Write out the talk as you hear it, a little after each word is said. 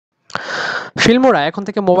Filmora এখন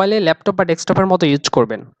থেকে মোবাইলে, ল্যাপটপ বা ডেস্কটপের মতো ইউজ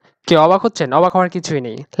করবেন। কেউ অবাক হচ্ছেন? অবাক হওয়ার কিছুই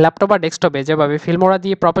নেই। ল্যাপটপ বা ডেস্কটপে যেভাবে ফিল্মোরা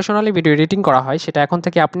দিয়ে প্রফেশনালি ভিডিও এডিটিং করা হয়, সেটা এখন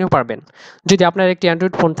থেকে আপনিও পারবেন। যদি আপনার একটি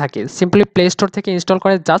অ্যান্ড্রয়েড ফোন থাকে, সিম্পলি প্লে স্টোর থেকে ইনস্টল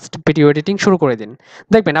করে জাস্ট ভিডিও এডিটিং শুরু করে দিন।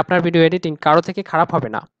 দেখবেন আপনার ভিডিও এডিটিং কারো থেকে খারাপ হবে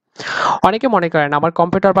না। অনেকে মনে করেন আমার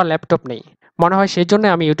কম্পিউটার বা ল্যাপটপ নেই, মনে হয় সেই জন্য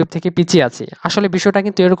আমি ইউটিউব থেকে পিছিয়ে আছি। আসলে বিষয়টা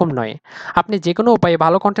কিন্তু এরকম নয়। আপনি যে কোনো উপায়ে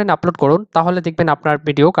ভালো কন্টেন্ট আপলোড করুন, তাহলে দেখবেন আপনার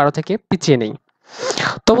ভিডিও কারো থেকে পিছিয়ে নেই।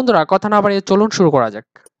 তো বন্ধুরা, কথা না বাড়িয়ে চলুন শুরু করা যাক।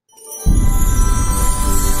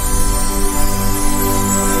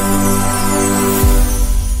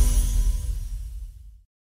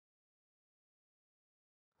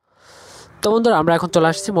 তো বন্ধুরা, আমরা এখন চলে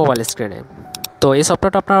আসছি মোবাইল স্ক্রিনে। তো এই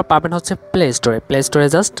সফটওয়্যারটা আপনারা পাবেন হচ্ছে প্লে স্টোরে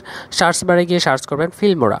জাস্ট সার্চ বারে গিয়ে সার্চ করবেন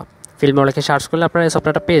ফিল্মোরাকে সার্চ করলে আপনারা এই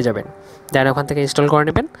সফটওয়্যারটা পেয়ে যাবেন। দেন ওখান থেকে ইনস্টল করে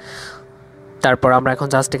নেবেন। তারপর আমরা এখন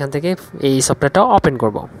জাস্ট এখান থেকে এই সফটওয়্যারটা ওপেন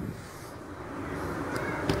করব।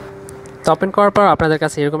 তো ওপেন করার পর আপনাদের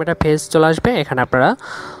কাছে এরকম একটা পেজ চলে আসবে। এখানে আপনারা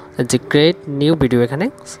যে ক্রিয়েট নিউ ভিডিও এখানে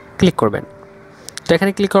ক্লিক করবেন। তো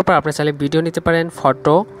এখানে ক্লিক করার পর আপনি চাইলে ভিডিও নিতে পারেন,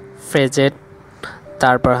 ফটো, ফ্রেজেট,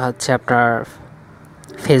 তারপর হচ্ছে আপনার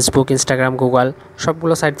ফেসবুক, ইনস্টাগ্রাম, গুগল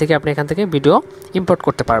সবগুলো সাইট থেকে আপনি এখান থেকে ভিডিও ইম্পোর্ট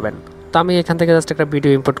করতে পারবেন। তো আমি এখান থেকে জাস্ট একটা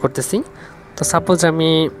ভিডিও ইম্পোর্ট করতেছি। তো সাপোজ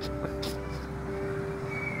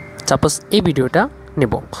এই ভিডিওটা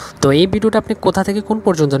নেব। তো এই ভিডিওটা আপনি কোথা থেকে কোন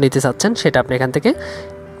পর্যন্ত নিতে চাচ্ছেন সেটা আপনি এখান থেকে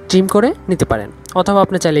ট্রিম করে নিতে পারেন, অথবা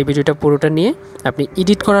আপনি চাইলে এই ভিডিওটা পুরোটা নিয়ে আপনি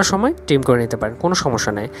এডিট করার সময় ট্রিম করে নিতে পারেন, কোনো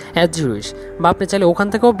সমস্যা নেই, অ্যাজ ইউ উইশ। বা আপনি চাইলে ওখান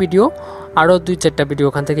থেকেও ভিডিও আরও 2-4টা ভিডিও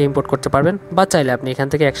ওখান থেকে ইম্পোর্ট করতে পারবেন, বা চাইলে আপনি এখান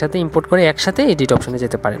থেকে একসাথে ইম্পোর্ট করে একসাথে এডিট অপশনে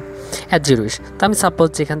যেতে পারেন, অ্যাজ ইউ উইশ। তো আমি সাপোজ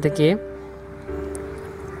এখান থেকে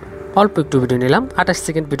অল্প একটু ভিডিও নিলাম, 28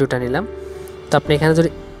 সেকেন্ড ভিডিওটা নিলাম। তো আপনি এখানে যদি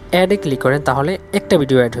অ্যাডে ক্লিক করেন তাহলে একটা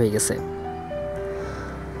ভিডিও অ্যাড হয়ে গেছে।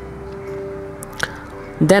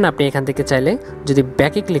 দেন আপনি এখান থেকে চাইলে যদি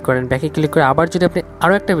ব্যাকে ক্লিক করে আবার যদি আপনি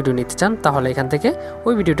আরও একটা ভিডিও নিতে চান, তাহলে এখান থেকে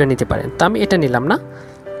ওই ভিডিওটা নিতে পারেন। তো আমি এটা নিলাম না,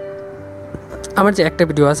 আমার যে একটা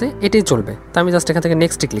ভিডিও আছে এটাই চলবে। তো আমি জাস্ট এখান থেকে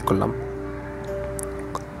নেক্সটে ক্লিক করলাম।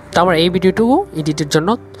 তো আমার এই ভিডিওটুকু এডিটের জন্য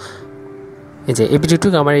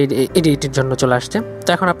আমার এডিটের জন্য চলে আসছে। তো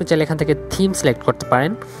এখন আপনি চাইলে এখান থেকে থিম সিলেক্ট করতে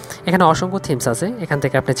পারেন। এখানে অসংখ্য থিমস আছে, এখান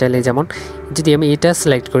থেকে আপনি চাইলে, যেমন যদি আমি এটা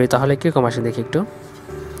সিলেক্ট করি তাহলে কীরকম আসে দেখি একটু।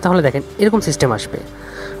 তাহলে দেখেন এরকম সিস্টেম আসবে।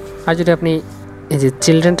 আর যদি আপনি এই যে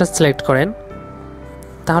চিলড্রেনটা সিলেক্ট করেন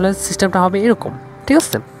তাহলে সিস্টেমটা হবে এরকম, ঠিক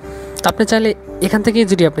আছে। তো আপনি চাইলে এখান থেকে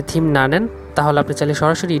যদি আপনি থিম না নেন, তাহলে আপনি চাইলে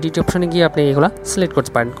সরাসরি এডিট অপশনে গিয়ে আপনি এগুলো সিলেক্ট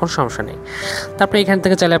করতে পারেন, কোনো সমস্যা নেই। তারপরে এখান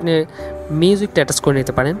থেকে চাইলে আপনি মিউজিকটা অ্যাটাচ করে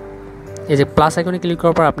নিতে পারেন। এই যে প্লাস আইকনে ক্লিক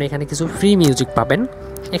করার পর আপনি এখানে কিছু ফ্রি মিউজিক পাবেন।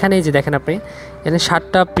 এখানে এই যে দেখেন, আপনি এখানে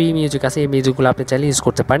 7টা ফ্রি মিউজিক আছে, এই মিউজিকগুলো আপনি চাইলে ইউজ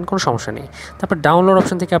করতে পারেন, কোনো সমস্যা নেই। তারপর ডাউনলোড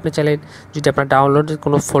অপশন থেকে আপনি চাইলে, যদি আপনার ডাউনলোডের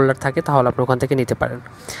কোনো ফোল্ডার থাকে তাহলে আপনি ওখান থেকে নিতে পারেন।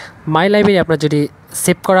 মাই লাইব্রেরি আপনার যদি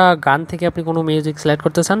সেভ করা গান থেকে আপনি কোনো মিউজিক সিলেক্ট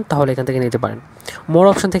করতে চান তাহলে এখান থেকে নিতে পারেন। মোর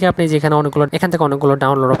অপশন থেকে আপনি যেখানে এখান থেকে অনেকগুলো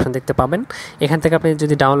ডাউনলোড অপশন দেখতে পাবেন। এখান থেকে আপনি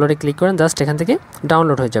যদি ডাউনলোডে ক্লিক করেন জাস্ট এখান থেকে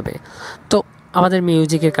ডাউনলোড হয়ে যাবে। তো আমাদের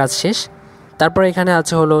মিউজিকের কাজ শেষ। তারপরে এখানে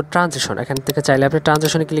আছে হলো ট্রানজিশন। এখান থেকে চাইলে আপনি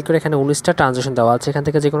ট্রানজিশনে ক্লিক করে, এখানে 19টা ট্রানজিশন দেওয়া আছে, এখান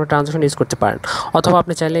থেকে যে কোনো ট্রানজিশন ইউজ করতে পারেন, অথবা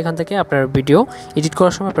আপনি চাইলে এখান থেকে আপনার ভিডিও এডিট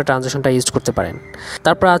করার সময় আপনার ট্রানজিশনটা ইউজ করতে পারেন।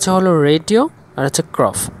 তারপর আছে হলো রেডিও আর হচ্ছে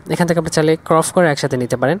ক্রপ। এখান থেকে আপনি চাইলে ক্রপ করে একসাথে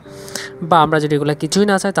নিতে পারেন, বা আমরা যদি এগুলো কিছুই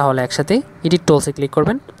না চাই তাহলে একসাথে এডিট টুলসে ক্লিক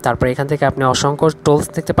করবেন। তারপরে এখান থেকে আপনি অসংখ্য টুলস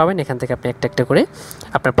দেখতে পাবেন, এখান থেকে আপনি একটা একটা করে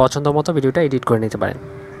আপনার পছন্দ মতো ভিডিওটা এডিট করে নিতে পারেন।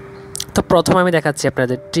 তো প্রথমে আমি দেখাচ্ছি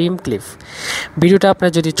আপনাদের ট্রিম ক্লিপ। ভিডিওটা আপনার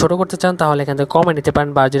যদি ছোটো করতে চান তাহলে এখান থেকে কমে নিতে পারেন,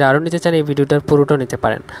 বা যদি আরও নিতে চান এই ভিডিওটার পুরোটাও নিতে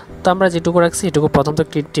পারেন। তো আমরা যেটুকু রাখছি এটুকু প্রথম তো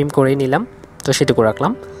ট্রিম করেই নিলাম, তো সেটুকু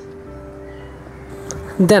রাখলাম।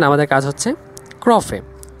 দেন আমাদের কাজ হচ্ছে ক্রপে।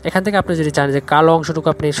 এখান থেকে আপনি যদি চান যে কালো অংশটুকু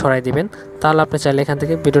আপনি সরাই দিবেন, তাহলে আপনি চাইলে এখান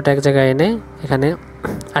থেকে ভিডিওটা এক জায়গায় এনে এখানে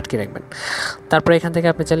আটকে রাখবেন। তারপরে এখান থেকে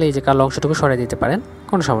আপনি চাইলে এই যে কালো অংশটুকু সরাই দিতে পারেন,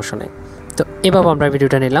 কোনো সমস্যা নেই। তো এভাবে আমরা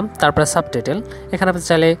ভিডিওটা নিলাম। তারপরে সাবটাইটেল, এখানে আপনি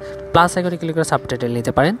চাইলে প্লাস আইকনে ক্লিক করে সাবটাইটেল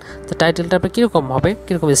নিতে পারেন। তো টাইটেলটা আপনি কীরকম হবে,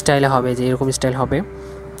 কীরকম স্টাইলে হবে, যে এরকম স্টাইল হবে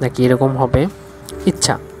নাকি এরকম হবে,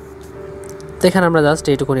 ইচ্ছা। তো এখানে আমরা জাস্ট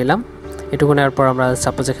এইটুকু নিলাম। এটুকু নেওয়ার পর আমরা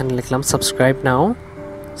সাপোজ এখানে লিখলাম সাবস্ক্রাইব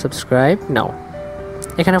নাও।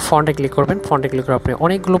 এখানে ফন্টে ক্লিক করবেন। ফন্টে ক্লিক করে আপনি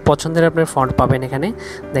অনেকগুলো পছন্দের আপনার ফন্ট পাবেন। এখানে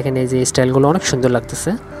দেখেন এই যে স্টাইলগুলো অনেক সুন্দর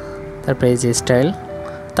লাগতেছে। তারপরে এই যে স্টাইল,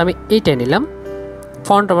 তো আমি এইটাই নিলাম।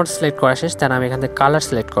 ফন্ট আমার সিলেক্ট করা শেষ। তাহলে আমি এখান থেকে কালার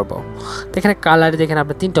সিলেক্ট করবো। তো এখানে কালারে দেখেন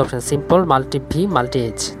আপনার 3টা option, simple, multi V, multi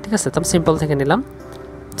H, ঠিক আছে। তো আমি সিম্পল থেকে নিলাম।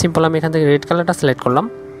 সিম্পল আমি এখান থেকে রেড কালারটা সিলেক্ট করলাম,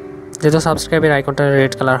 যেহেতু সাবস্ক্রাইবের আইকনটা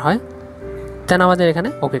রেড কালার হয়। দেন আমাদের এখানে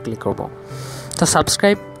ওকে ক্লিক করব। তো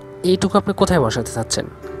সাবস্ক্রাইব এইটুকু আপনি কোথায় বসাতে চাচ্ছেন,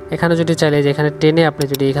 এখানে যদি চাইলে যে এখানে টেনে আপনি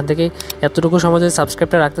যদি এখান থেকে এতটুকু সময় যদি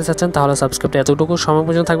সাবস্ক্রাইবটা রাখতে চাচ্ছেন তাহলে সাবস্ক্রাইবটা এতটুকু সময়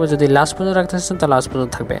পর্যন্ত থাকবে, যদি লাস্ট পর্যন্ত রাখতে চাচ্ছেন তাহলে লাস্ট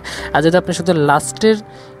পর্যন্ত থাকবে। আর যদি আপনি শুধু লাস্টের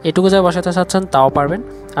এটুকু জায়গায় বসাতে চাচ্ছেন তাও পারবেন,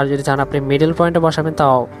 আর যদি চান আপনি মিডল পয়েন্টে বসাবেন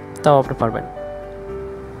তাও আপনি পারবেন।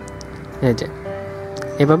 এই যে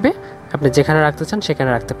এভাবে আপনি যেখানে রাখতে চান সেখানে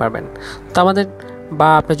রাখতে পারবেন। তো আমাদের বা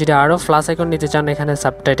আপনি যদি আরও প্লাস আইকন নিতে চান, এখানে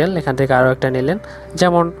সাবটাইটেল এখান থেকে আরও একটা নিলেন,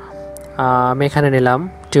 যেমন আমি এখানে নিলাম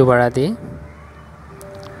টিউবার আদি,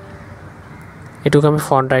 এটুকু আমি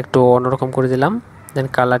ফন্টটা একটু অন্যরকম করে দিলাম। দেন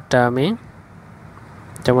কালারটা আমি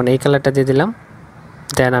যেমন এই কালারটা দিয়ে দিলাম।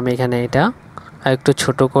 দেন আমি এখানে এটা একটু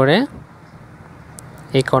ছোট করে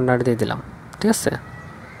এই কর্নার দিয়ে দিলাম, ঠিক আছে,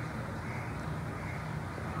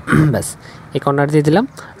 ব্যাস এই কর্নার দিয়ে দিলাম।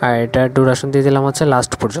 আর এটা ডিউরেশন দিয়ে দিলাম হচ্ছে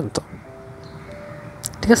লাস্ট পর্যন্ত,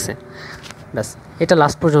 ঠিক আছে, ব্যাস এটা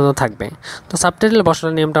লাস্ট পর্যন্ত থাকবে। তো সাবটাইটেল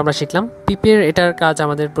বসানোর নিয়মটা আমরা শিখলাম। পিপির এটার কাজ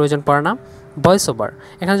আমাদের প্রয়োজন পড়ে না। ভয়েস ওভার,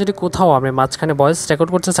 এখানে যদি কোথাও আপনি মাঝখানে ভয়েস রেকর্ড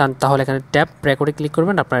করতে চান তাহলে এখানে ট্যাপ রেকর্ডে ক্লিক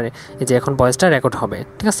করবেন, আপনার এই যে এখন ভয়েসটা রেকর্ড হবে,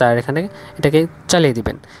 ঠিক আছে। আর এখানে এটাকে চালিয়ে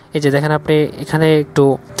দিবেন। এই যে দেখেন আপনি এখানে একটু,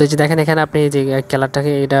 তো এই যে দেখেন এখানে আপনি এই যে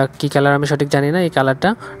কালারটাকে, এটা কী কালার আমি সঠিক জানি না, এই কালারটা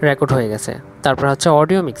রেকর্ড হয়ে গেছে। তারপর হচ্ছে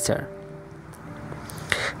অডিও মিক্সার,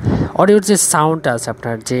 অডিওর যে সাউন্ড আছে,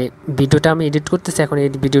 আপনার যে ভিডিওটা আমি এডিট করতেছি এখন, এই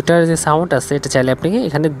ভিডিওটার যে সাউন্ড আছে এটা চাইলে আপনি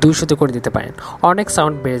এখানে 200 করে দিতে পারেন, অনেক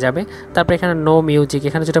সাউন্ড বেড়ে যাবে। তারপর এখানে নো মিউজিক,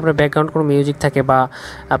 এখানে যদি আপনার ব্যাকগ্রাউন্ড কোনো মিউজিক থাকে বা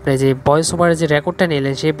আপনি যে ভয়েস ওভারের যে রেকর্ডটা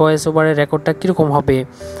নিলেন সেই ভয়েস ওভারের রেকর্ডটা কীরকম হবে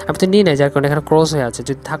আপনি তো নিয়ে নেয়, যার কারণে এখানে ক্রস হয়ে আছে।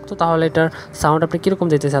 যদি থাকতো তাহলে এটার সাউন্ড আপনি কীরকম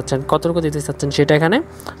দিতে চাচ্ছেন, কতটুকু দিতে চাচ্ছেন সেটা এখানে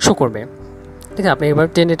শো করবে, ঠিক আছে। আপনি এবার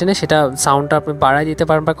টেনে টেনে সেটা সাউন্ডটা আপনি বাড়াই দিতে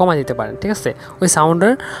পারেন বা কমাই দিতে পারেন, ঠিক আছে। ওই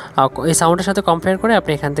সাউন্ডের সাথে কম্পেয়ার করে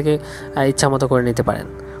আপনি এখান থেকে ইচ্ছা মতো করে নিতে পারেন।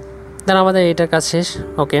 দেন আমাদের এটার কাজ শেষ,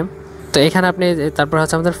 ওকে। তো এখানে আপনি তারপর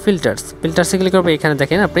হচ্ছে আমাদের ফিল্টার্সে ক্লিক করবে। এখানে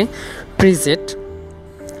দেখেন আপনি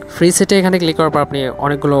ফ্রিসেটে এখানে ক্লিক করার পর আপনি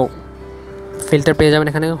অনেকগুলো ফিল্টার পেয়ে যাবেন।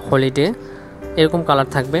 এখানে হলিডে এরকম কালার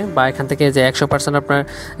থাকবে, বা এখান থেকে যে 100% আপনার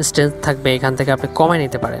স্ট্রেংথ থাকবে এখান থেকে আপনি কমাই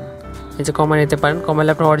নিতে পারেন। এই যে কমাই নিতে পারেন,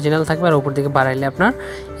 কমাইলে আপনার অরিজিনাল থাকবে, আর উপর দিকে বাড়াইলে আপনার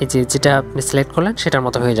এই যে যেটা আপনি সিলেক্ট করলেন সেটার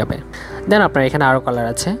মতো হয়ে যাবে। দেন আপনার এখানে আরও কালার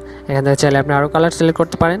আছে, এখান থেকে চাইলে আপনি আরও কালার সিলেক্ট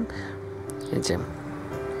করতে পারেন, এই যে,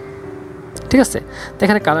 ঠিক আছে। তো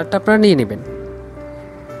এখানে কালারটা আপনারা নিয়ে নেবেন।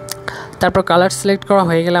 তারপর কালার সিলেক্ট করা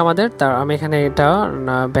হয়ে গেলে আমাদের, আমি এখানে এটা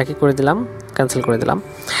ব্যাকে করে দিলাম, ক্যান্সেল করে দিলাম।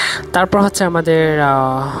 তারপর হচ্ছে আমাদের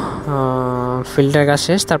ফিল্টার কাজ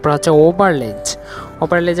শেষ। তারপর হচ্ছে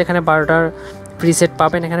ওভারলেজ এখানে 12টার প্রিসেট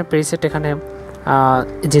পাবেন। এখানে প্রিসেট এখানে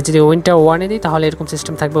যে যদি উইন্টার 1-এ দিই তাহলে এরকম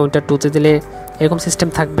সিস্টেম থাকবে, উইন্টার 2-তে দিলে এরকম সিস্টেম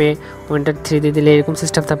থাকবে, উইন্টার 3-তে দিলে এরকম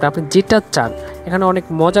সিস্টেম থাকবে, আপনি যেটা চান। এখানে অনেক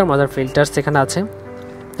মজার ফিল্টার্স এখানে আছে,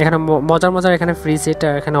 এখানে মজার এখানে ফ্রি সেট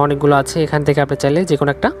এখানে অনেকগুলো আছে, এখান থেকে আপনি চাইলে যে কোনো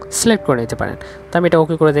একটা সিলেক্ট করে নিতে পারেন। তো আমি এটা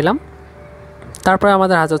ওকে করে দিলাম। তারপরে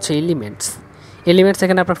আমাদের আজ হচ্ছে এলিমেন্টস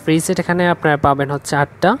এখানে আপনার ফ্রি সেট এখানে আপনার পাবেন হচ্ছে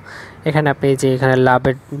 8টা। এখানে আপনি যে এখানে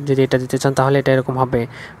লাভের যদি এটা দিতে চান তাহলে এটা এরকম হবে,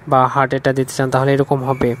 বা হার্ট এটা দিতে চান তাহলে এরকম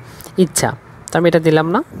হবে, ইচ্ছা। তো আমি এটা দিলাম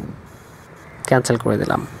না, ক্যান্সেল করে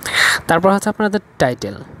দিলাম। তারপর হচ্ছে আপনাদের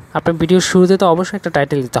টাইটেল, আপনার ভিডিওর শুরুতে তো অবশ্যই একটা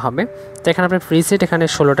টাইটেল দিতে হবে। তো এখানে আপনার ফ্রি সেট এখানে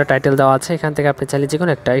 16টা টাইটেল দেওয়া আছে, এখান থেকে আপনি চাইলে যে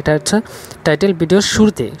কোনো একটা, এটা হচ্ছে টাইটেল ভিডিওর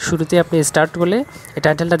শুরুতে আপনি স্টার্ট করলে এই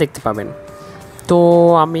টাইটেলটা দেখতে পাবেন। তো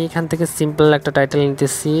আমি এখান থেকে সিম্পল একটা টাইটেল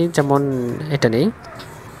নিতেছি, যেমন এটা নেই,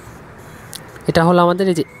 এটা হলো আমাদের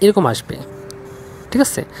এই যে এরকম আসবে, ঠিক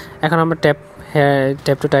আছে। এখন আমরা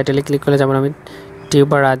ট্যাপ টু টাইটেলে ক্লিক করলে, যেমন আমি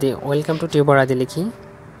টিউবার আদি, ওয়েলকাম টু টিউবার আদি লিখি,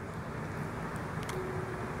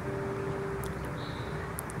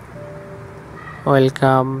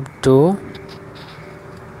 ওয়েলকাম টু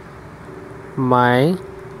মাই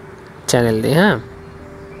চ্যানেল দিই, হ্যাঁ,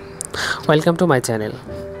 ওয়েলকাম টু মাই চ্যানেল,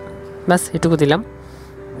 ব্যাস এটুকু দিলাম।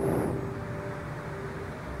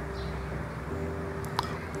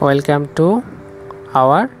 ওয়েলকাম টু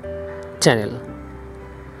আওয়ার চ্যানেল,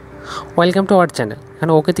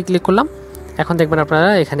 এখানে ওকেতে ক্লিক করলাম। এখন দেখবেন আপনারা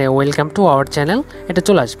এখানে ওয়েলকাম টু আওয়ার চ্যানেল এটা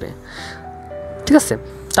চলে আসবে, ঠিক আছে।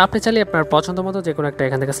 তো আপনি চাইলে আপনার পছন্দ মতো যে কোনো একটা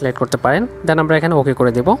এখান থেকে সিলেক্ট করতে পারেন। দেন আমরা এখানে ওকে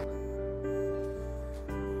করে দেব।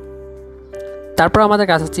 তারপর আমাদের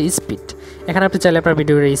কাজ হচ্ছে স্পিড, এখানে আপনি চাইলে আপনার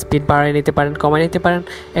ভিডিওর স্পিড বাড়িয়ে নিতে পারেন, কমাই নিতে পারেন।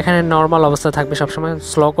 এখানে নর্মাল অবস্থা থাকবে সবসময়,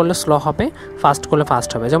 স্লো করলে স্লো হবে, ফাস্ট করলে ফাস্ট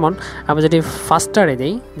হবে। যেমন আমি যদি ফাস্টারে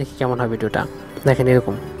দিই, দেখি কেমন হয় ভিডিওটা, দেখেন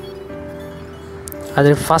এরকম। আর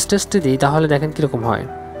যদি ফাস্টেস্টে দিই তাহলে দেখেন কীরকম হয়,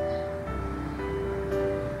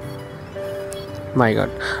 মাই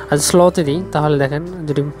গড। আর স্লোতে দিই তাহলে দেখেন,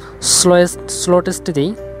 যদি স্লোটেস্টে দিই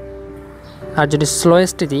আর যদি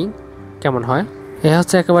স্লোয়েস্টে দিই কেমন হয়। এ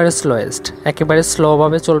হচ্ছে একেবারে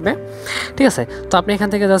স্লোভাবে চলবে, ঠিক আছে। তো আপনি এখান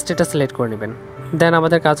থেকে জাস্ট এটা সিলেক্ট করে নেবেন। দেন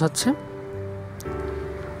আমাদের কাজ হচ্ছে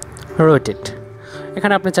রোটেট,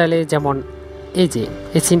 এখানে আপনি চাইলে যেমন এই যে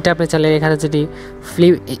এই সিনটা আপনি চাইলে এখানে যদি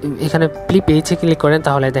ফ্লিপ এইচে ক্লিক করেন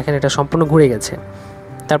তাহলে দেখেন এটা সম্পূর্ণ ঘুরে গেছে।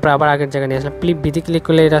 তারপরে আবার আগের জায়গায় নিয়ে আসলাম, ফ্লিপ বিতে ক্লিক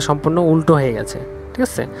করলে এটা সম্পূর্ণ উল্টো হয়ে গেছে, ঠিক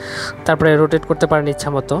আছে। তারপরে রোটেট করতে পারেন ইচ্ছা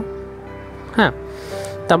মতো, হ্যাঁ।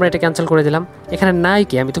 তো আমরা এটা ক্যান্সেল করে দিলাম। এখানে নাই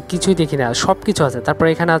কি, আমি তো কিছুই দেখি না, সব কিছু আছে। তারপরে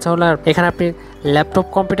এখানে আছে হলো, এখানে আপনি ল্যাপটপ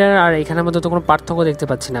কম্পিউটার আর এখানের মধ্যে তো কোনো পার্থক্য দেখতে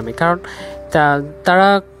পাচ্ছি না আমি, কারণ তারা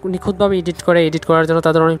নিখুঁতভাবে এডিট করার জন্য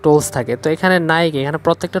তাদের অনেক টুলস থাকে। তো এখানে নাই কি, এখানে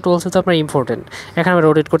প্রত্যেকটা টুলস হচ্ছে আপনার ইম্পর্টেন্ট। এখানে আপনি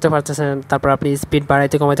রোটেট করতে পারতেছেন, তারপর আপনি স্পিড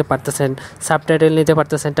বাড়াইতে কমাইতে পারতেছেন, সাবটাইটেল নিতে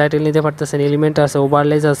পারতেছেন, টাইটেল নিতে পারতেছেন, এলিমেন্ট আছে,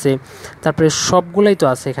 ওভারলেজ আছে, তারপরে সবগুলোই তো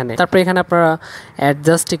আছে এখানে। তারপরে এখানে আপনারা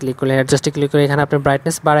অ্যাডজাস্টে ক্লিক করে এখানে আপনি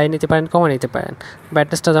ব্রাইটনেস বাড়াই নিতে পারেন, কমাই নিতে পারেন।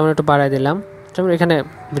 ব্রাইটনেসটা যেমন একটু বাড়াই দিলাম, যেমন এখানে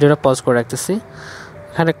ভিডিওটা পজ করে রাখতেছি,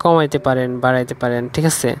 এখানে কমাইতে পারেন, বাড়াইতে পারেন, ঠিক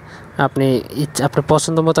আছে। আপনি আপনার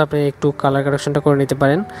পছন্দ মতো আপনি একটু কালার কারেকশনটা করে নিতে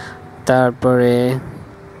পারেন। তারপরে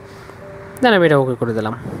দেন আমি এটা ওকে করে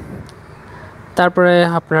দিলাম। তারপরে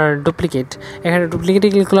আপনার এখানে ডুপ্লিকেটে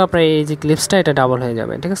ক্লিক করলে আপনার এই যে ক্লিপসটা এটা ডাবল হয়ে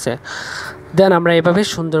যাবে, ঠিক আছে। দেন আমরা এভাবে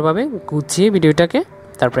সুন্দরভাবে গুছিয়ে ভিডিওটাকে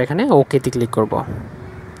তারপরে এখানে ওকেতে ক্লিক করব।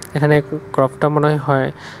 এখানে ক্রপটা মনে হয়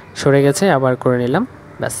সরে গেছে, আবার করে নিলাম,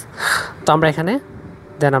 ব্যাস। তো আমরা এখানে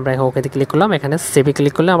ওকেতে ক্লিক করলাম, এখানে সেভে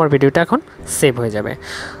ক্লিক করলে আমার ভিডিওটা এখন সেভ হয়ে যাবে।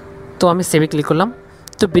 তো আমি সেভে ক্লিক করলাম।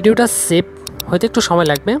 তো ভিডিওটা সেভ হয়তো একটু সময়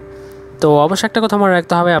লাগবে। তো অবশ্যই একটা কথা মনে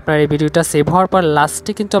রাখতে হবে, আপনার এই ভিডিওটা সেভ হওয়ার পর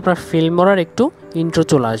লাস্টে কিন্তু আপনার ফিল্মোরার একটু ইন্ট্রো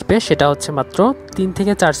চলে আসবে, সেটা হচ্ছে মাত্র 3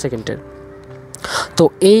 থেকে 4 সেকেন্ডের। তো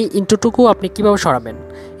এই ইন্ট্রোটুকু আপনি কীভাবে সরাবেন,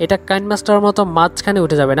 এটা কাইনমাস্টারের মতো মাঝখানে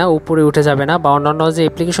উঠে যাবে না, উপরে উঠে যাবে না, বা অন্যান্য যে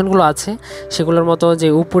অ্যাপ্লিকেশনগুলো আছে সেগুলোর মতো যে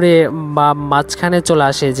উপরে বা মাঝখানে চলে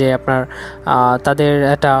আসে যে আপনার তাদের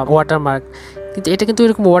একটা ওয়াটারমার্ক, কিন্তু এটা কিন্তু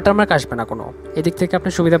এরকম ওয়াটারমার্ক আসবে না কোনো। এদিক থেকে আপনি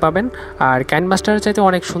সুবিধা পাবেন। আর কাইনমাস্টারের চাইতে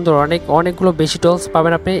অনেক সুন্দর, অনেকগুলো বেশি টুলস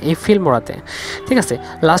পাবেন আপনি এই ফিল্মোরাতে, ঠিক আছে।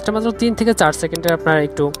 লাস্টে মাত্র 3 থেকে 4 সেকেন্ডের আপনার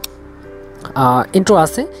একটু ইন্ট্রো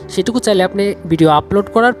আছে, সেটুকু চাইলে আপনি ভিডিও আপলোড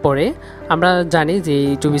করার পরে, আমরা জানি যে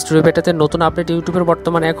ইউটিউব স্টুডিও বেটাতে নতুন আপডেট ইউটিউবের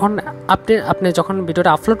বর্তমানে এখন আপনি যখন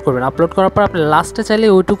ভিডিওটা আপলোড করবেন, আপলোড করার পর আপনি লাস্টে চাইলে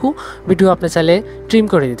ওইটুকু ভিডিও আপনি চাইলে ট্রিম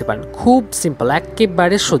করে দিতে পারেন। খুব সিম্পল,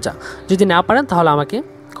 একেবারে সোজা। যদি না পারেন তাহলে আমাকে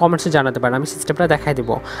কমেন্টসে জানাতে পারেন, আমি সিস্টেমটা দেখাই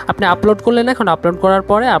দেবো। আপনি আপলোড করলেন, এখন আপলোড করার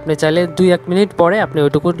পরে আপনি চাইলে 2-1 মিনিট পরে আপনি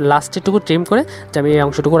ওইটুকু লাস্টেরটুকু ট্রিম করে, যে আমি এই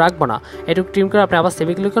অংশটুকু রাখবো না, এটুকু ট্রিম করে আপনি আবার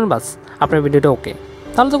সেভে ক্লিক করেন, বাস আপনার ভিডিওটা ওকে।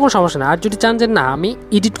 তাহলে তো কোনো সমস্যা না। আর যদি চান যে না আমি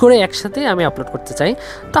এডিট করে একসাথে আমি আপলোড করতে চাই,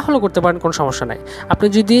 তাহলে করতে পারেন, কোনো সমস্যা নাই। আপনি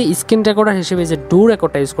যদি স্ক্রিন রেকর্ডার হিসেবে যে ডু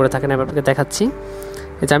রেকর্ডটা ইউজ করে থাকেন, আমি আপনাকে দেখাচ্ছি,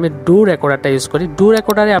 যে আমি ডু রেকর্ডারটা ইউজ করি। ডু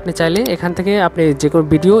রেকর্ডারে আপনি চাইলে এখান থেকে আপনি যে কোনো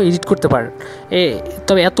ভিডিও এডিট করতে পারেন।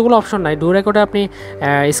 তবে এতগুলো অপশন নাই। ডু রেকর্ডে আপনি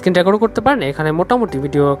স্ক্রিন রেকর্ডও করতে পারেন, এখানে মোটামুটি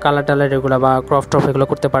ভিডিও কালার টালার এগুলো বা ক্রপ টপ এগুলো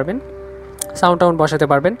করতে পারবেন, সাউন্ড টাউন্ড বসাতে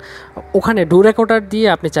পারবেন। ওখানে ডু রেকর্ডার দিয়ে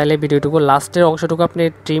আপনি চাইলে ভিডিওটুকু লাস্টের অংশটুকু আপনি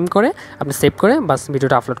ট্রিম করে আপনি সেভ করে বাস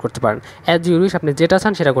ভিডিওটা আপলোড করতে পারেন। অ্যাজ ইউ উইশ, আপনি যেটা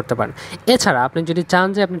চান সেটা করতে পারেন। এছাড়া আপনি যদি চান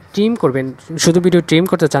যে আপনি ট্রিম করবেন, শুধু ভিডিও ট্রিম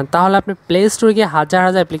করতে চান, তাহলে আপনি প্লে স্টোরে গিয়ে হাজার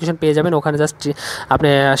অ্যাপ্লিকেশন পেয়ে যাবেন। ওখানে জাস্ট আপনি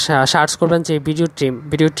সার্চ করবেন যে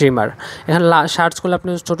ভিডিও ট্রিমার। এখানে সার্চ করলে আপনি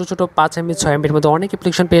ছোটো 5 MB 6 MBর মধ্যে অনেক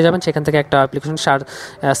অ্যাপ্লিকেশন পেয়ে যাবেন। সেখান থেকে একটা অ্যাপ্লিকেশন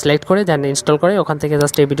সিলেক্ট করে দেন ইনস্টল করে, ওখান থেকে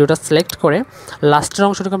জাস্ট এই ভিডিওটা সিলেক্ট করে লাস্টের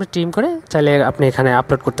অংশটুকু আপনি ট্রিম করে চাইলে আপনি এখানে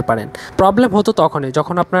আপলোড করতে পারেন। প্রবলেম হতো তখনই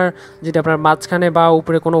যখন আপনার মাঝখানে বা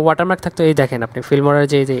উপরে কোনো ওয়াটারমার্ক থাকতো। এই দেখেন আপনি ফিল্মোরার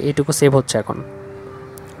যে এইটুকু সেভ হচ্ছে এখন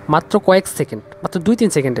মাত্র কয়েক সেকেন্ড, মাত্র 2-3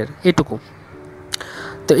 সেকেন্ডের এইটুকু।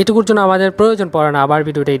 তো এটুকুর জন্য আমাদের প্রয়োজন পড়ে না আবার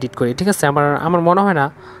ভিডিওটা এডিট করি, ঠিক আছে। আমার মনে হয় না।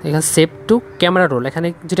 এখানে সেভ টু ক্যামেরা রোল, এখানে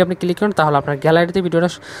যদি আপনি ক্লিক করেন তাহলে আপনার গ্যালারিতে ভিডিওটা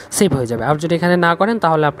সেভ হয়ে যাবে। আর যদি এখানে না করেন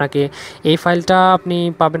তাহলে আপনাকে এই ফাইলটা আপনি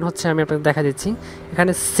পাবেন হচ্ছে, আমি আপনাকে দেখা দিচ্ছি,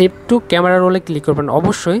 এখানে সেভ টু ক্যামেরা রোলে ক্লিক করবেন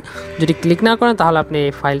অবশ্যই। যদি ক্লিক না করেন তাহলে আপনি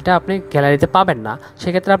এই ফাইলটা আপনি গ্যালারিতে পাবেন না।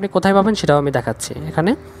 সেক্ষেত্রে আপনি কোথায় পাবেন সেটাও আমি দেখাচ্ছি।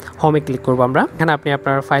 এখানে হোমে ক্লিক করবো আমরা, এখানে আপনি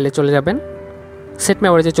আপনার ফাইলে চলে যাবেন, সেট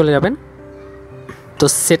মেমোরিতে চলে যাবেন। তো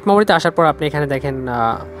সেট মেমোরিতে আসার পর আপনি এখানে দেখেন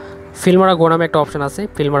ফিল্মোরা গো নামে একটা অপশন আছে,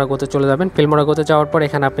 ফিল্মোরা গোতে চলে যাবেন। ফিল্মোরা গোতে যাওয়ার পর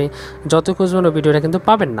এখানে আপনি যত খুঁজবেন ওই ভিডিওটা কিন্তু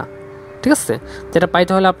পাবেন না, ঠিক আছে। যেটা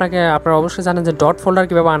পাইতে হলে আপনারা অবশ্যই জানেন যে ডট ফোল্ডার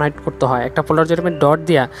কীভাবে আনহাইড করতে হয়। একটা ফোল্ডার যদি আপনি ডট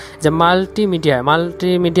দিয়া যে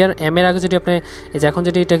মাল্টিমিডিয়ার এর আগে যদি আপনি এখন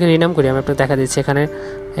যদি এটাকে রিনাম করি, আমি আপনাকে দেখা দিচ্ছি এখানে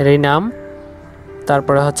রিনাম,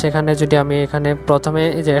 তারপরে হচ্ছে এখানে যদি আমি এখানে প্রথমে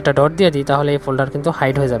যে একটা ডট দিয়ে দিই তাহলে এই ফোল্ডার কিন্তু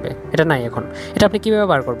হাইড হয়ে যাবে। এটা নাই এখন। এটা আপনি কীভাবে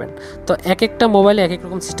বার করবেন? তো একটা মোবাইলে এক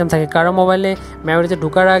রকম সিস্টেম থাকে। কারো মোবাইলে মেমোরিতে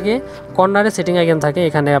ঢোকার আগে কর্নারে সেটিং আইকন থাকে,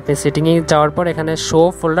 এখানে আপনি সেটিংয়ে যাওয়ার পর এখানে show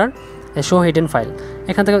folder, show hidden file,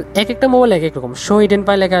 এখান থেকে একটা মোবাইল এক রকম শো হিডেন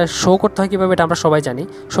ফাইল এখানে শো করতে হয় কীভাবে এটা আমরা সবাই জানি।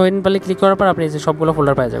 শো হিডেন ফাইলে ক্লিক করার পর আপনি যে সবগুলো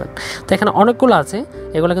ফোল্ডার পেয়ে যাবেন। তো এখানে অনেকগুলো আছে,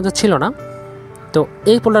 এগুলো কিন্তু ছিল না। তো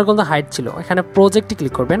এই ফোল্ডারগুলো কিন্তু হাইড ছিল। এখানে প্রজেক্টে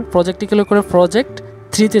ক্লিক করবেন, প্রজেক্টে ক্লিক করে প্রজেক্ট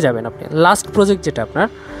 3-তে যাবেন। আপনি লাস্ট প্রজেক্ট যেটা আপনার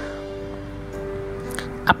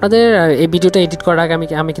আপনাদের এই ভিডিওটা এডিট করার আগে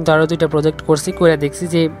আমি কিন্তু আরও 2টা প্রজেক্ট করছি, করে দেখছি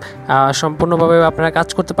যে সম্পূর্ণভাবে আপনারা কাজ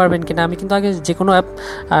করতে পারবেন কিনা। আমি কিন্তু আগে যে কোনো অ্যাপ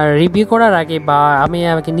রিভিউ করার আগে বা আমি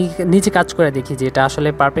নিজে কাজ করে দেখি যে এটা আসলে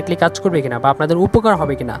পারফেক্টলি কাজ করবে কিনা বা আপনাদের উপকার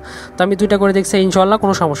হবে কিনা। তো আমি 2টা করে দেখছি, ইনশাআল্লাহ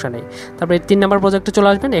কোনো সমস্যা নেই। তারপরে 3 নম্বর প্রজেক্টে চলে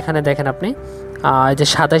আসবেন। এখানে দেখেন আপনি যে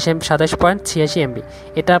 27.86 MB,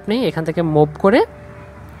 এটা আপনি এখান থেকে মুভ করে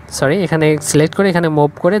এখানে সিলেক্ট করে এখানে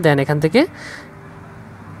মুভ করে দেন এখান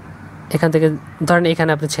থেকে ধরেন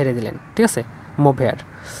এখানে আপনি ছেড়ে দিলেন, ঠিক আছে, মুভ হেয়ার।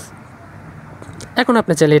 এখন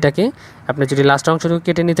আপনি চাইলে এটাকে আপনি যদি লাস্ট অংশটুকু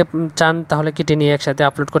কেটে নিতে চান তাহলে কেটে নিয়ে একসাথে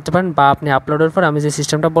আপলোড করতে পারেন, বা আপনি আপলোডের পর আমি যে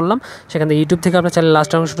সিস্টেমটা বললাম সেখান থেকে ইউটিউব থেকে আপনি চাইলে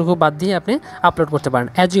লাস্ট অংশটুকু বাদ দিয়ে আপনি আপলোড করতে পারেন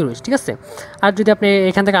অ্যাজ ইউ উইশ, ঠিক আছে। আর যদি আপনি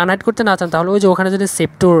এখান থেকে আনহাইড করতে না চান তাহলে ওই যে ওখানে যদি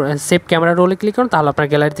সেভ ক্যামেরা রোলে ক্লিক করেন তাহলে আপনার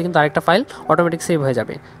গ্যালারিতে কিন্তু আরেকটা ফাইল অটোমেটিক সেভ হয়ে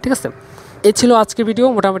যাবে, ঠিক আছে। এই ছিল আজকের ভিডিও।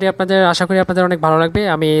 মোটামুটি আশা করি আপনাদের অনেক ভালো লাগবে।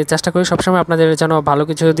 আমি চেষ্টা করি সবসময় আপনাদের যেন ভালো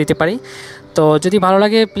কিছু দিতে পারি। তো যদি ভালো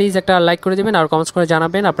লাগে প্লিজ একটা লাইক করে দেবেন আর কমেন্টস করে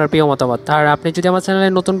জানাবেন আপনার প্রিয় মতামত। আর আপনি যদি আমার চ্যানেলে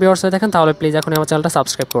নতুন ভিউয়ার্স হয়ে থাকেন তাহলে প্লিজ এখনই আমার চ্যানেলটা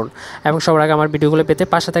সাবস্ক্রাইব করুন এবং সবার আগে আমার ভিডিওগুলো পেতে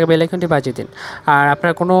পাশে থাকা বেল আইকনটি বাজিয়ে দিন। আর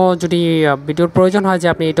আপনার কোনো যদি ভিডিওর প্রয়োজন হয় যে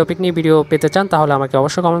আপনি এই টপিক নিয়ে ভিডিও পেতে চান তাহলে আমাকে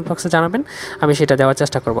অবশ্যই কমেন্ট বক্সে জানাবেন, আমি সেটা দেওয়ার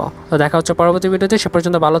চেষ্টা করব। তো দেখা হচ্ছে পরবর্তী ভিডিওতে। সে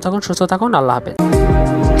পর্যন্ত ভালো থাকুন, সুস্থ থাকুন, আল্লাহ হাফেজ।